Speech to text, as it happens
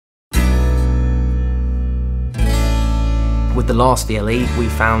With the last DLE, we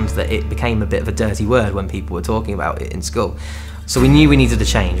found that it became a bit of a dirty word when people were talking about it in school. So we knew we needed a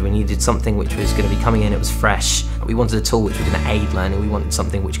change. We needed something which was going to be coming in, it was fresh. We wanted a tool which was going to aid learning. We wanted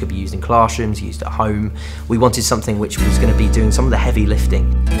something which could be used in classrooms, used at home. We wanted something which was going to be doing some of the heavy lifting.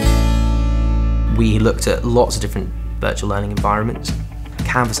 We looked at lots of different virtual learning environments.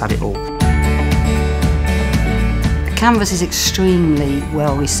 Canvas had it all. Canvas is extremely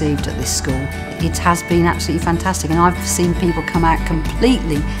well received at this school. It has been absolutely fantastic, and I've seen people come out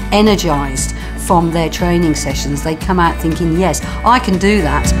completely energised from their training sessions. They come out thinking, yes, I can do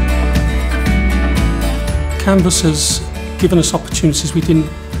that. Canvas has given us opportunities we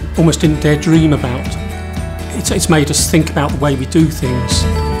almost didn't dare dream about. It's made us think about the way we do things.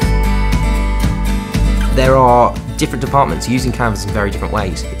 There are different departments using Canvas in very different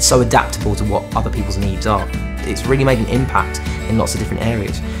ways. It's so adaptable to what other people's needs are. It's really made an impact in lots of different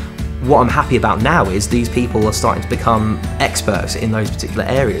areas. What I'm happy about now is these people are starting to become experts in those particular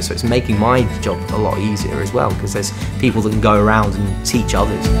areas, so it's making my job a lot easier as well, because there's people that can go around and teach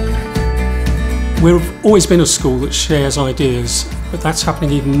others. We've always been a school that shares ideas, but that's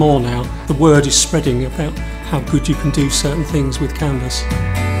happening even more now. The word is spreading about how good you can do certain things with Canvas.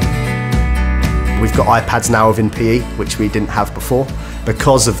 We've got iPads now within PE, which we didn't have before.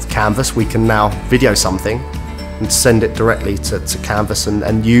 Because of Canvas, we can now video something and send it directly to Canvas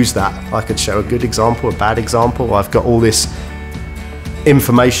and use that. I could show a good example, a bad example. I've got all this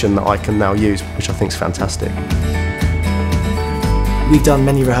information that I can now use, which I think is fantastic. We've done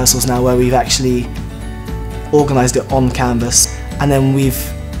many rehearsals now where we've actually organised it on Canvas, and then we've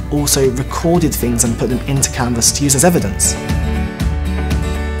also recorded things and put them into Canvas to use as evidence.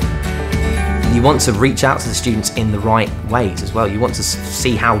 You want to reach out to the students in the right ways as well. You want to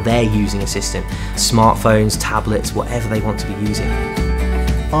see how they're using a system. Smartphones, tablets, whatever they want to be using.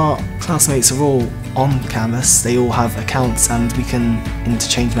 Our classmates are all on Canvas. They all have accounts and we can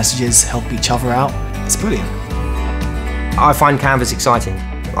interchange messages, help each other out. It's brilliant. I find Canvas exciting.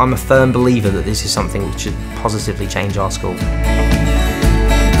 I'm a firm believer that this is something which should positively change our school.